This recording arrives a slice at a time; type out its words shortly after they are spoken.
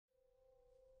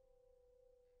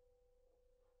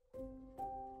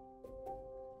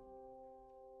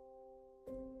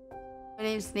My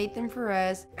name's Nathan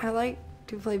Perez. I like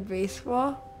to play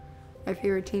baseball. My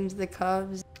favorite team's the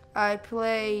Cubs. I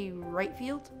play right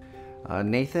field.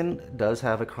 Nathan does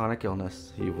have a chronic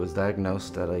illness. He was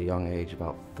diagnosed at a young age,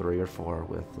 about 3 or 4,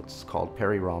 with what's called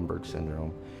Perry-Romberg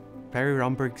syndrome.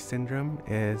 Perry-Romberg syndrome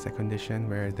is a condition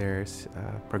where there's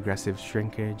progressive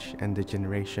shrinkage and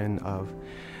degeneration of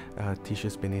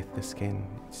tissues beneath the skin.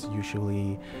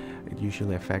 It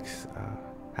usually affects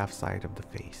half side of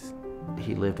the face.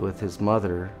 He lived with his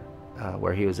mother,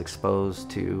 where he was exposed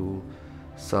to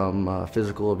some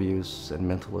physical abuse and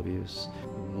mental abuse.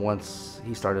 Once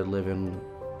he started living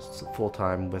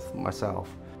full-time with myself,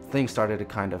 things started to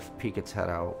kind of peek its head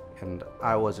out, and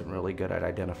I wasn't really good at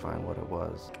identifying what it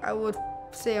was. I would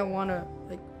say I want to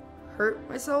hurt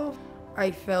myself.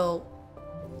 I felt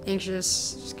anxious,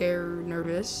 scared,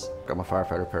 nervous. I'm a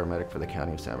firefighter paramedic for the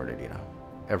county of San Bernardino.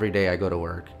 Every day I go to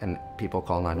work and people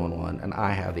call 911 and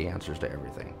I have the answers to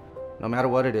everything. No matter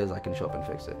what it is, I can show up and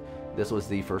fix it. This was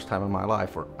the first time in my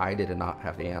life where I did not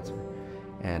have the answer,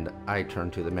 and I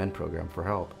turned to the MEND program for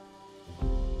help.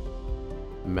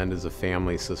 MEND is a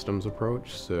family systems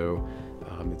approach, so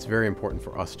it's very important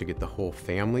for us to get the whole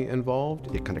family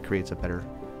involved. It kind of creates a better,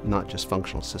 not just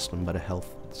functional system, but a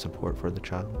health support for the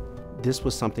child. This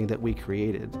was something that we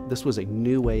created. This was a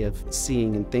new way of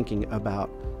seeing and thinking about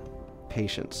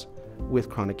patients with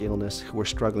chronic illness who were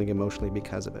struggling emotionally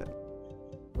because of it.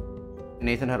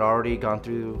 Nathan had already gone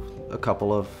through a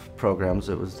couple of programs.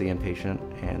 It was the inpatient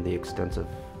and the extensive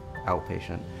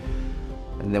outpatient.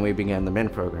 And then we began the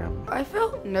MEND program. I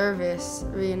felt nervous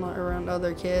being around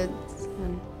other kids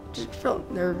and just felt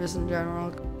nervous in general.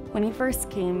 When he first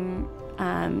came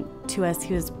to us,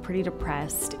 he was pretty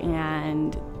depressed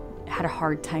and had a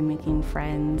hard time making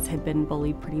friends, had been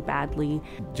bullied pretty badly.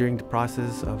 During the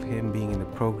process of him being in the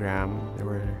program, there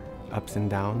were ups and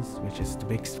downs, which is to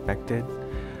be expected.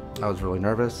 I was really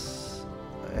nervous,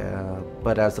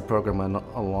 but as the program went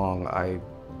along, I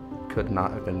could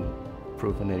not have been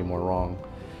proven any more wrong.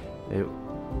 It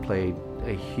played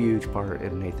a huge part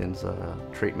in Nathan's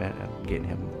treatment and getting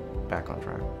him back on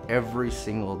track. Every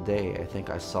single day, I think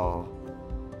I saw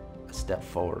a step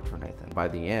forward for Nathan. By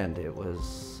the end, it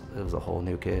was a whole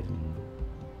new kid and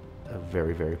a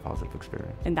very, very positive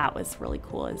experience. And that was really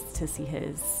cool, is to see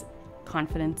his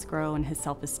confidence grow and his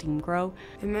self-esteem grow.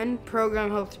 The MEND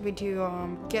program helped me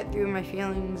to get through my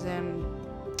feelings and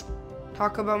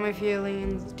talk about my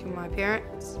feelings to my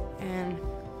parents and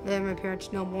let my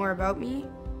parents know more about me,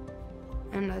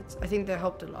 and I think that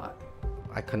helped a lot.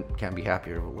 I can't be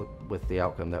happier with the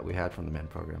outcome that we had from the MEND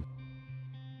program.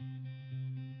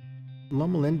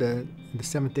 Loma Linda, the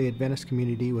Seventh-day Adventist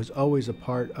community, was always a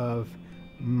part of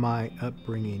my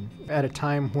upbringing. At a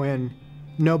time when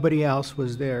nobody else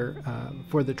was there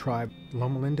for the tribe,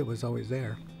 Loma Linda was always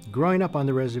there. Growing up on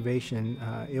the reservation,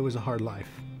 it was a hard life.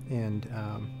 And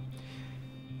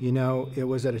you know, it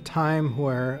was at a time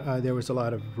where there was a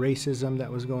lot of racism that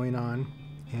was going on.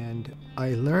 And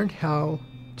I learned how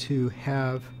to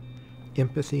have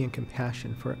empathy and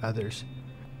compassion for others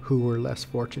who were less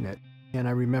fortunate. And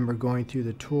I remember going through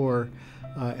the tour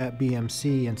at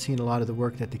BMC and seeing a lot of the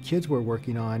work that the kids were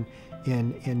working on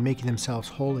in making themselves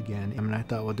whole again. And I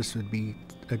thought, well, this would be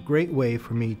a great way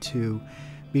for me to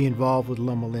be involved with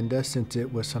Loma Linda, since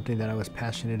it was something that I was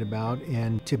passionate about,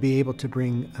 and to be able to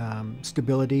bring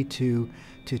stability to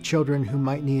children who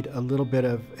might need a little bit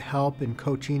of help and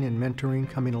coaching and mentoring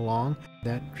coming along.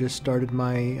 That just started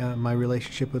my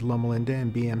relationship with Loma Linda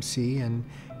and BMC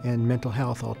and mental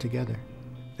health altogether.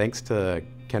 Thanks to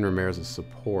Ken Ramirez's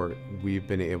support, we've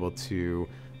been able to,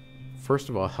 first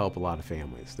of all, help a lot of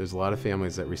families. There's a lot of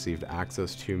families that received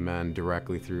access to MEND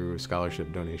directly through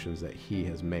scholarship donations that he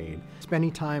has made.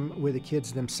 Spending time with the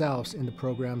kids themselves in the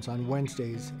programs on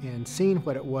Wednesdays and seeing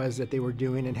what it was that they were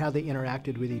doing and how they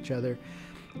interacted with each other,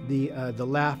 the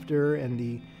laughter and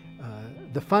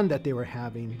the fun that they were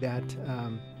having that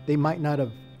they might not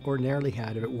have ordinarily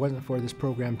had if it wasn't for this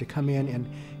program to come in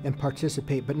and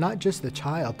participate, but not just the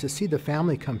child, to see the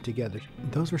family come together.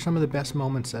 Those were some of the best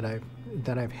moments that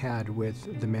I've had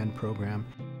with the MEND program.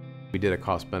 We did a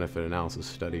cost-benefit analysis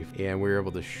study, and we were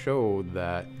able to show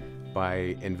that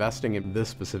by investing in this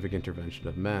specific intervention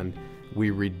of MEND,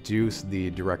 we reduce the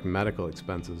direct medical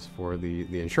expenses for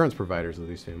the insurance providers of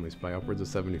these families by upwards of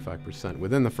 75%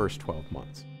 within the first 12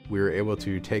 months. We were able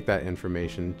to take that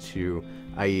information to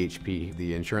IEHP,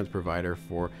 the insurance provider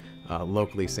for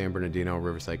locally San Bernardino,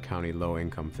 Riverside County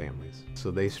low-income families.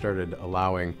 So they started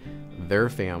allowing their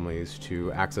families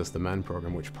to access the MEND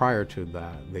program, which prior to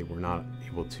that they were not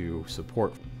able to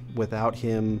support. Without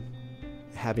him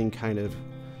having kind of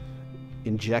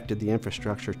injected the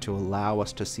infrastructure to allow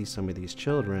us to see some of these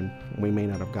children, we may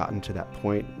not have gotten to that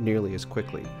point nearly as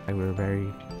quickly. We're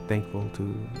very thankful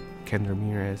to Ken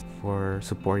Ramirez for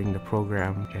supporting the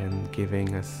program and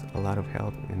giving us a lot of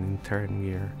help, and in turn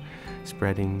we are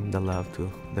spreading the love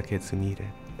to the kids who need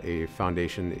it. A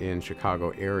foundation in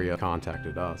Chicago area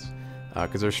contacted us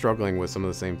because they're struggling with some of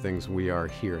the same things we are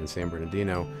here in San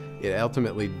Bernardino. It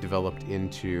ultimately developed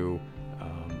into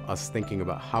us thinking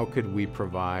about how could we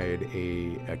provide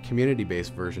a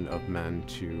community-based version of Men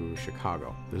to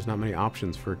Chicago. There's not many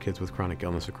options for kids with chronic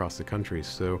illness across the country,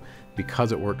 so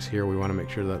because it works here, we want to make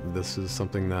sure that this is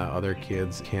something that other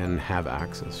kids can have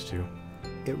access to.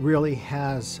 It really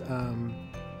has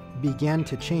began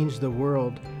to change the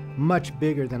world much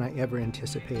bigger than I ever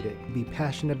anticipated. Be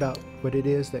passionate about what it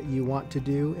is that you want to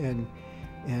do,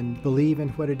 and believe in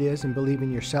what it is, and believe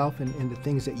in yourself and the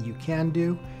things that you can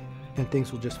do, and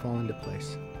things will just fall into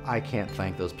place. I can't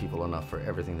thank those people enough for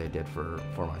everything they did for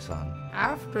my son.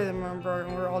 After the memorial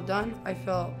program were all done, I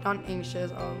felt not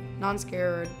anxious, not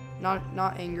scared,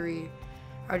 not angry.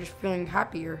 I was just feeling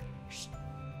happier. Just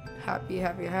happy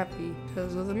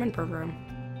because of the Men program.